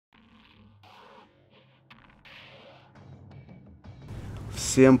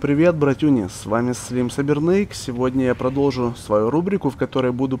Всем привет, братюни, с вами Слим Собернейк. Сегодня я продолжу свою рубрику, в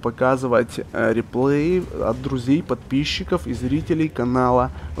которой буду показывать реплеи от друзей, подписчиков и зрителей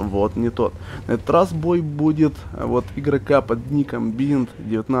канала WOTNETOT. На этот раз бой будет вот игрока под ником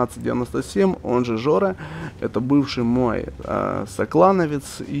T110E5, он же Жора. Это бывший мой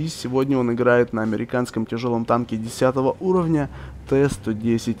соклановец, и сегодня он играет на американском тяжелом танке 10 уровня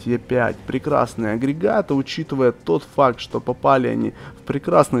Т110Е5. Прекрасные агрегаты, учитывая тот факт, что попали они в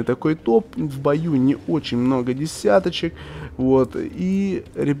прекрасный такой топ, в бою не очень много десяточек, вот, и,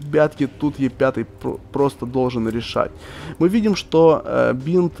 ребятки, тут Е5 просто должен решать. Мы видим, что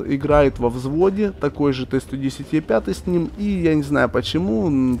Бинт играет во взводе, такой же Т110Е5 с ним, и я не знаю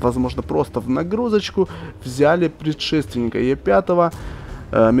почему, возможно, просто в нагрузочку взяли предшественника Е5,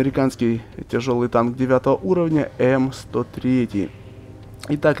 американский тяжелый танк 9 уровня М103.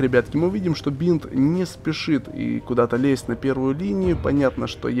 Итак, ребятки, мы видим, что Бинт не спешит и куда-то лезть на первую линию. Понятно,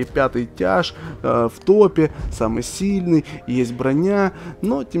 что Е5 тяж в топе, самый сильный, есть броня.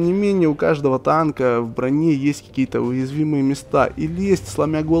 Но, тем не менее, у каждого танка в броне есть какие-то уязвимые места. И лезть,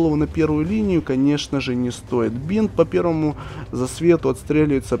 сломя голову на первую линию, конечно же, не стоит. Бинт по первому засвету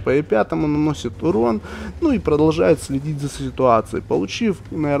отстреливается по Е5, наносит урон, ну и продолжает следить за ситуацией. Получив,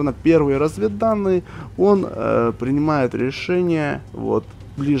 наверное, первые разведданные, он принимает решение, вот,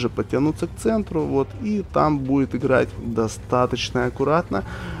 ближе подтянуться к центру, вот, и там будет играть достаточно аккуратно,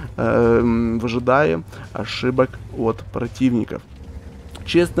 выжидая ошибок от противников.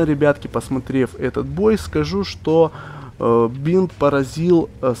 Честно, ребятки, посмотрев этот бой, скажу, что Бинт поразил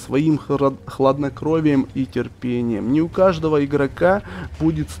своим хладнокровием и терпением. Не у каждого игрока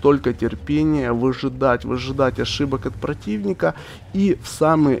будет столько терпения выжидать ошибок от противника и в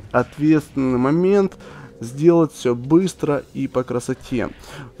самый ответственный момент сделать все быстро и по красоте.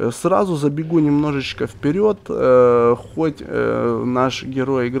 Сразу забегу немножечко вперед, хоть наш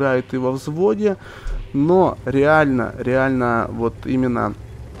герой играет и во взводе, но реально вот именно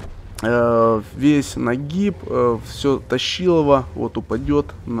весь нагиб, все тащилово вот упадет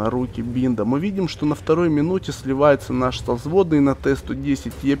на руки Бинда. Мы видим, что на второй минуте сливается наш совзводный на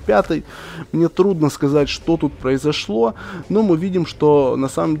Т110Е5. Мне трудно сказать, что тут произошло, но мы видим, что на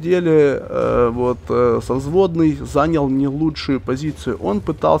самом деле вот совзводный занял не лучшую позицию. Он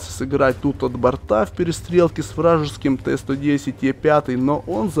пытался сыграть тут от борта в перестрелке с вражеским Т110Е5, но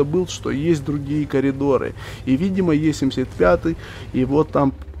он забыл, что есть другие коридоры. И, видимо, Е75 его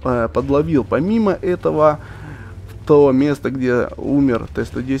там подловил. Помимо этого, то место, где умер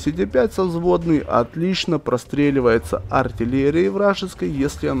Т110Е5 совзводный, отлично простреливается артиллерией вражеской,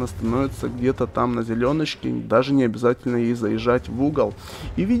 если она становится где-то там на зеленочке, даже не обязательно ей заезжать в угол.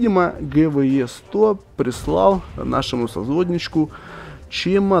 И, видимо, ГВЕ-100 прислал нашему совзводничку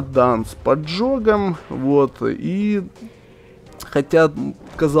чемодан с поджогом, вот, и хотя,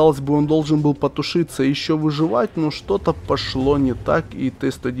 казалось бы, он должен был потушиться и еще выживать, но что-то пошло не так, и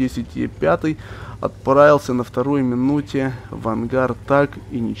Т110Е5 отправился на второй минуте в ангар так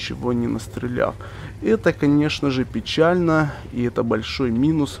и ничего не настреляв. Это, конечно же, печально, и это большой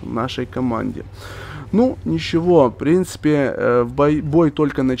минус нашей команде. Ну, ничего, в принципе, бой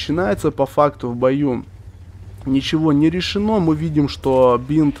только начинается, по факту в бою ничего не решено. Мы видим, что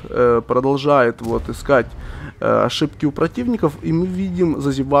Бинт продолжает вот искать ошибки у противников, и мы видим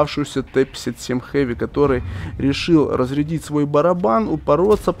зазевавшуюся Т-57 Heavy, который решил разрядить свой барабан,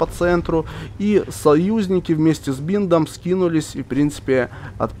 упороться по центру, и союзники вместе с Биндом скинулись и, в принципе,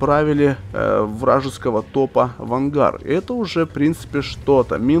 отправили вражеского топа в ангар. Это уже, в принципе,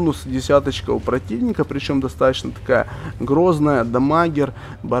 что-то. Минус десяточка у противника, причем достаточно такая грозная, дамагер,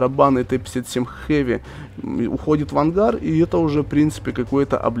 барабаны Т-57 Heavy уходит в ангар, и это уже, в принципе,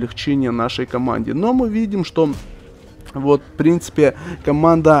 какое-то облегчение нашей команде. Но мы видим, что вот, в принципе,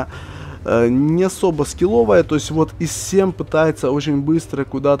 команда не особо скилловая, то есть вот из 7 пытается очень быстро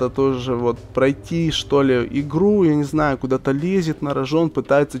куда-то тоже вот пройти, что ли, игру, я не знаю, куда-то лезет на рожон,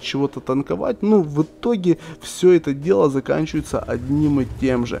 пытается чего-то танковать, ну, в итоге все это дело заканчивается одним и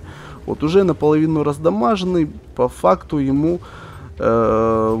тем же. Вот уже наполовину раздамаженный, по факту ему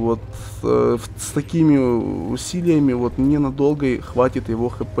вот с такими усилиями вот ненадолго хватит его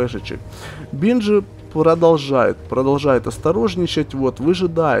хпшечек. Бин же продолжает осторожничать, вот,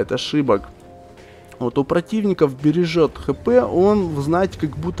 выжидает ошибок. Вот у противников, бережет хп, он, знаете,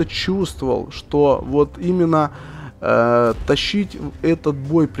 как будто чувствовал, что вот именно тащить этот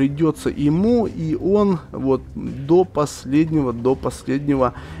бой придется ему, и он вот до последнего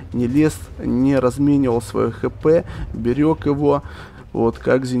не лез, не разменивал свое хп, берег его вот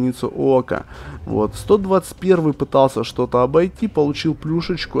как зеницу ока. Вот 121 пытался что-то обойти, получил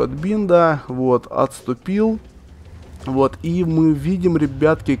плюшечку от Бинда, вот, отступил. Вот, и мы видим,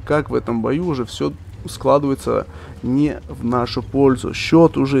 ребятки, как в этом бою уже все складывается не в нашу пользу.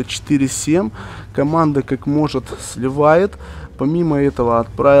 Счет уже 4-7. Команда как может сливает. Помимо этого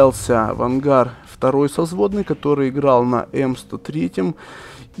отправился в ангар второй созводный, который играл на М103.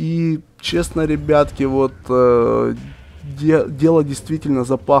 И честно, ребятки, вот дело действительно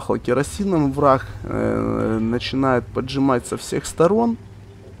запахло керосином. Враг начинает поджимать со всех сторон.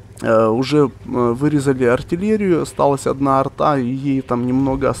 Уже вырезали артиллерию, осталась одна арта, и ей там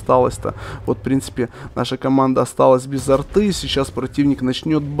немного осталось-то. Вот, в принципе, наша команда осталась без арты. Сейчас противник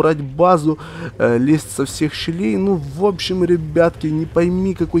начнет брать базу, лезть со всех щелей. Ну, в общем, ребятки, не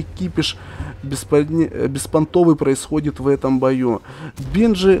пойми, какой кипиш беспонтовый происходит в этом бою.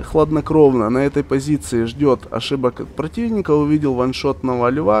 Бинджи хладнокровно на этой позиции ждет ошибок от противника. Увидел ваншотного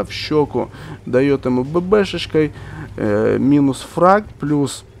льва в щеку, дает ему ББшечкой, минус фраг,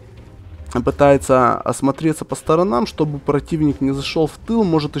 плюс пытается осмотреться по сторонам, чтобы противник не зашел в тыл,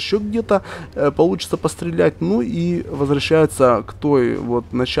 может еще где-то получится пострелять, ну и возвращается к той вот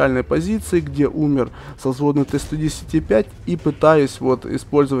начальной позиции, где умер созводный Т110Е5, и пытаясь вот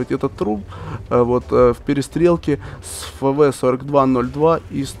использовать этот труп вот в перестрелке с ФВ-4202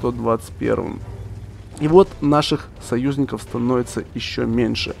 и 121. И вот наших союзников становится еще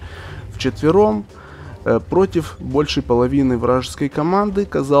меньше. Вчетвером против большей половины вражеской команды.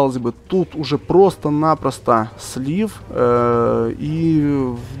 Казалось бы, тут уже просто-напросто слив,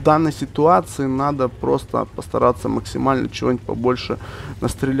 и в данной ситуации надо просто постараться максимально чего-нибудь побольше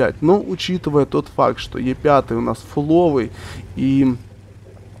настрелять. Но учитывая тот факт, что Е5 у нас фуловый и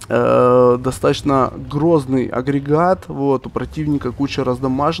достаточно грозный агрегат, вот, у противника куча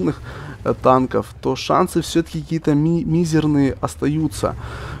раздамаженных танков, то шансы все-таки какие-то мизерные остаются.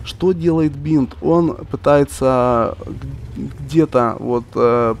 Что делает Бинт? Он пытается где-то вот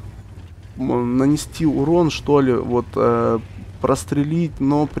нанести урон, что ли, вот прострелить,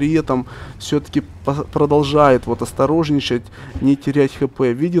 но при этом все-таки продолжает вот осторожничать, не терять хп.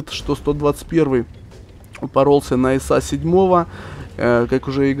 Видит, что 121 упоролся на ИСа 7. Как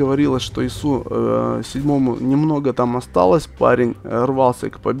уже и говорилось, что ИСу 7 немного там осталось, парень рвался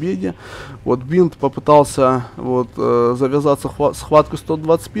к победе. Вот Бинт попытался вот завязаться схватку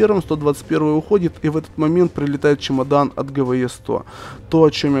 121, 121 уходит, и в этот момент прилетает чемодан от ГВЕ-100. То,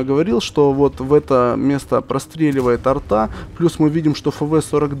 о чем я говорил, что вот в это место простреливает арта, плюс мы видим, что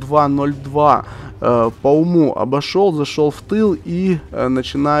ФВ-4202 по уму обошел, зашел в тыл и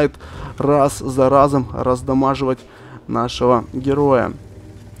начинает раз за разом раздамаживать нашего героя.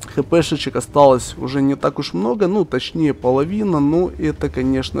 ХПшечек осталось уже не так уж много, ну точнее половина, но это,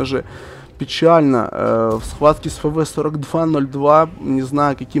 конечно же, печально. В схватке с ФВ-4202, не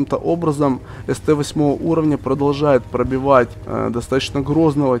знаю, каким-то образом СТ-8 уровня продолжает пробивать достаточно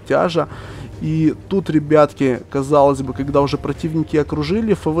грозного тяжа. И тут, ребятки, казалось бы, когда уже противники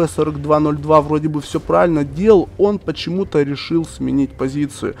окружили, ФВ-4202 вроде бы все правильно делал, он почему-то решил сменить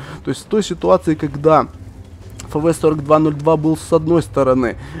позицию. То есть в той ситуации, когда ФВ-4202 был с одной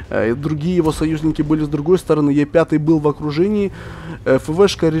стороны, другие его союзники были с другой стороны, Е5 был в окружении,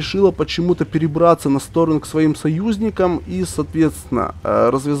 ФВшка решила почему-то перебраться на сторону к своим союзникам и, соответственно,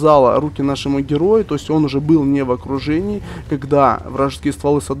 развязала руки нашему герою, то есть он уже был не в окружении, когда вражеские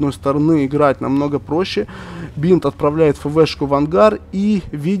стволы с одной стороны играть намного проще. Бинт отправляет ФВшку в ангар и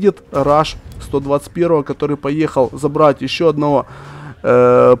видит раш 121, который поехал забрать еще одного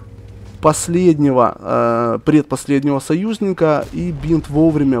предпоследнего союзника, и Бинт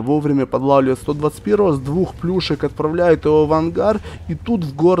вовремя подлавливает 121 с 2 плюшек, отправляет его в ангар, и тут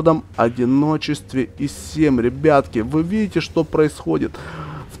в гордом одиночестве из 7, ребятки, вы видите, что происходит.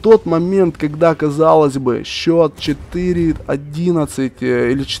 В тот момент, когда, казалось бы, счет 4-11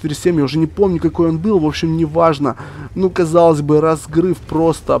 или 4-7, я уже не помню, какой он был, в общем, неважно. Ну, казалось бы, разгрыв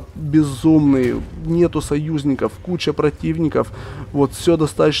просто безумный, нету союзников, куча противников, вот, все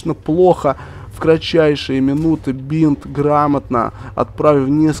достаточно плохо. В кратчайшие минуты Бинт, грамотно отправив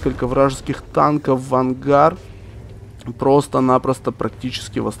несколько вражеских танков в ангар, просто-напросто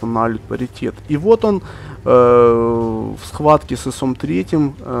практически восстанавливает паритет. И вот он в схватке с ИСом 3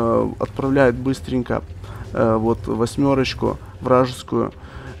 отправляет быстренько вот 8 вражескую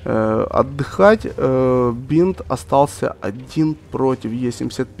отдыхать. Бинт остался один против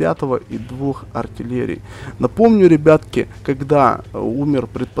Е75 и 2 артиллерий. Напомню, ребятки, когда умер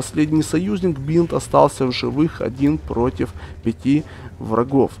предпоследний союзник, Бинт остался в живых 1 против 5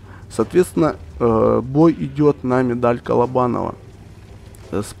 врагов. Соответственно, бой идет на медаль Колобанова.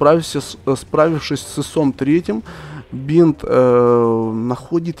 Справившись с ИСом 3, Бинт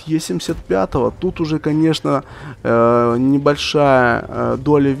находит Е75. Тут уже, конечно, небольшая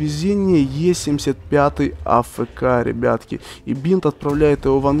доля везения. Е75 АФК, ребятки. И Бинт отправляет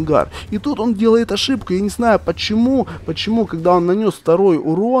его в ангар. И тут он делает ошибку. Я не знаю, почему, когда он нанес второй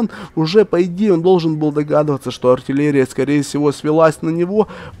урон, уже, по идее, он должен был догадываться, что артиллерия, скорее всего, свелась на него.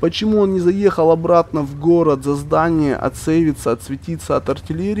 Почему он не заехал обратно в город за здание, отсейвиться, отсветиться от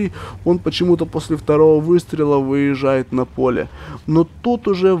артиллерии? Он почему-то после второго выстрела выезжает на поле. Но тут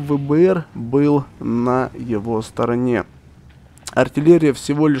уже ВБР был на его стороне. Артиллерия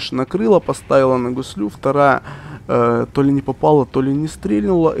всего лишь накрыла, поставила на гуслю. Вторая то ли не попала, то ли не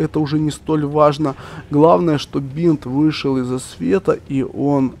стрельнула. Это уже не столь важно. Главное, что Бинт вышел из-за света, и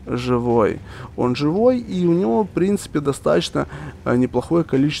он живой. Он живой, и у него, в принципе, достаточно неплохое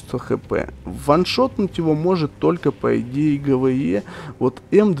количество хп. Ваншотнуть его может только, по идее, ГВЕ. Вот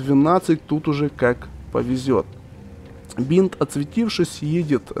М12 тут уже как повезет. Бинт, отсветившись,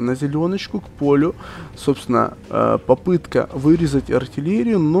 едет на зеленочку к полю. Собственно, попытка вырезать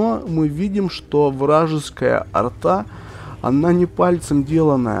артиллерию, но мы видим, что вражеская арта, она не пальцем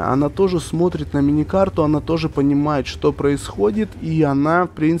деланная. Она тоже смотрит на миникарту, она тоже понимает, что происходит, и она,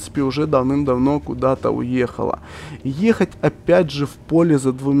 в принципе, уже давным-давно куда-то уехала. Ехать, опять же, в поле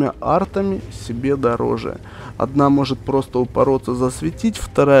за двумя артами себе дороже. Одна может просто упороться, засветить,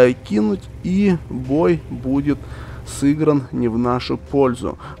 вторая кинуть, и бой будет сыгран не в нашу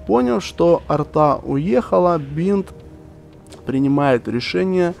пользу. Поняв, что арта уехала, Бинт принимает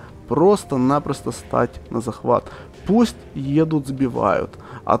решение просто-напросто стать на захват. Пусть едут, сбивают.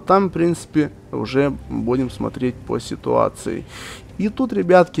 А там, в принципе, уже будем смотреть по ситуации. И тут,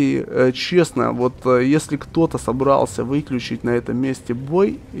 ребятки, честно, вот если кто-то собрался выключить на этом месте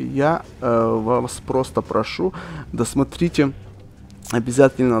бой, я вас просто прошу, досмотрите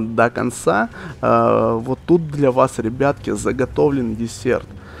обязательно до конца. Вот тут для вас, ребятки, заготовлен десерт.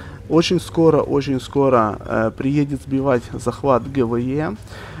 Очень скоро приедет сбивать захват ГВЕ.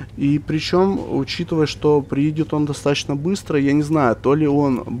 И причем, учитывая, что приедет он достаточно быстро, я не знаю, то ли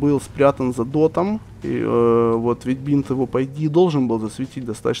он был спрятан за дотом, и, вот ведь Бинт его, по идее, должен был засветить,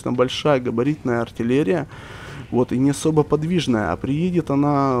 достаточно большая габаритная артиллерия. Вот, и не особо подвижная, а приедет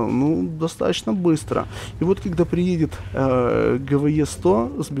она, ну, достаточно быстро. И вот когда приедет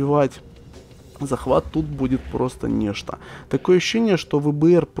ГВЕ-100 сбивать захват, тут будет просто нечто. Такое ощущение, что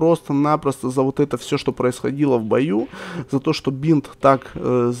ВБР просто-напросто за вот это все, что происходило в бою, за то, что Бинт так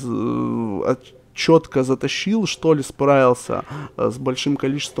четко затащил, что ли, справился с большим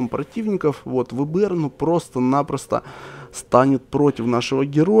количеством противников, вот, ВБР, ну, просто-напросто станет против нашего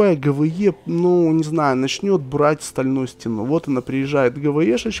героя. ГВЕ, ну, не знаю, начнет брать Стальную Стену. Вот она приезжает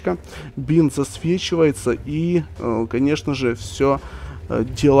ГВЕшечка, Бинт засвечивается, и, конечно же, все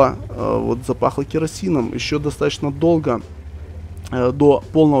дело вот запахло керосином. Еще достаточно долго до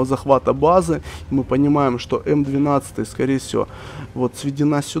полного захвата базы. Мы понимаем, что М12, скорее всего, вот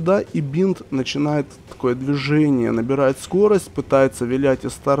сведена сюда, и Бинт начинает такое движение, набирает скорость, пытается вилять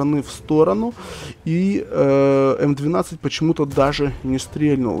из стороны в сторону, и М12 почему-то даже не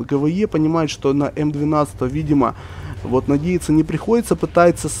стрельнул. ГВЕ понимает, что на М12, видимо, вот надеяться не приходится,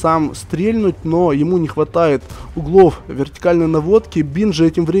 пытается сам стрельнуть, но ему не хватает углов вертикальной наводки. Бинт же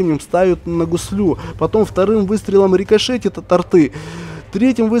этим временем ставит на гуслю, потом вторым выстрелом рикошетит от арты.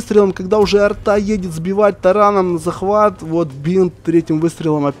 Третьим выстрелом, когда уже арта едет сбивать тараном на захват, вот Бинт третьим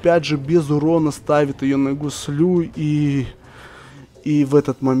выстрелом опять же без урона ставит ее на гуслю, и в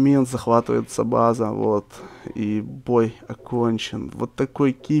этот момент захватывается база, вот, и бой окончен. Вот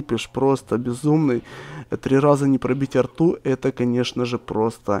такой кипиш просто безумный. 3 раза не пробить арту, это, конечно же,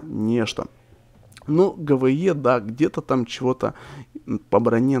 просто нечто. Ну, ГВЕ, да, где-то там чего-то по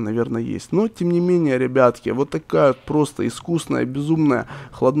броне, наверное, есть. Но, тем не менее, ребятки, вот такая просто искусная, безумная,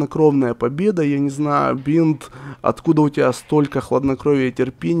 хладнокровная победа. Я не знаю, Бинт, откуда у тебя столько хладнокровия и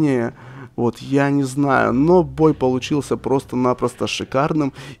терпения? Вот, я не знаю, но бой получился просто-напросто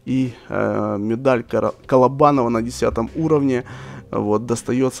шикарным. И медаль Колобанова на 10 уровне вот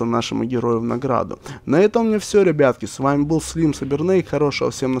достается нашему герою в награду. На этом у меня все, ребятки. С вами был Слим.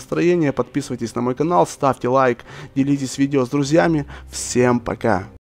 Хорошего всем настроения. Подписывайтесь на мой канал, ставьте лайк, делитесь видео с друзьями. Всем пока.